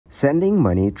Sending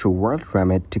money through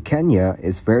Worldremit to Kenya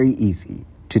is very easy.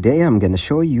 Today I'm going to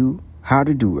show you how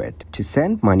to do it. To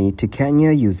send money to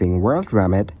Kenya using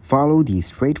Worldremit, follow these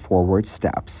straightforward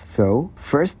steps. So,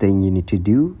 first thing you need to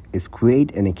do is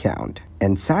create an account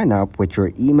and sign up with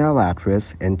your email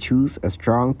address and choose a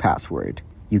strong password.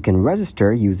 You can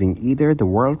register using either the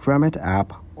Worldremit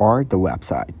app or the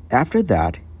website. After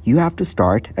that, you have to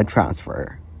start a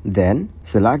transfer. Then,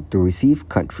 select the receive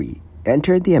country.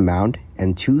 Enter the amount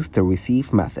and choose the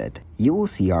receive method. You will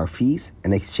see our fees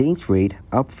and exchange rate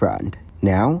up front.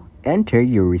 Now, enter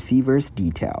your receiver's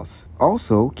details.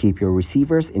 Also, keep your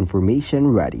receiver's information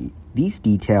ready. These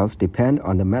details depend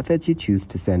on the method you choose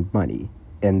to send money.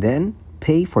 And then,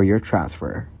 pay for your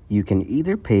transfer. You can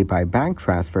either pay by bank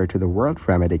transfer to the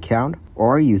Worldremit account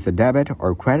or use a debit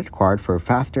or credit card for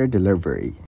faster delivery.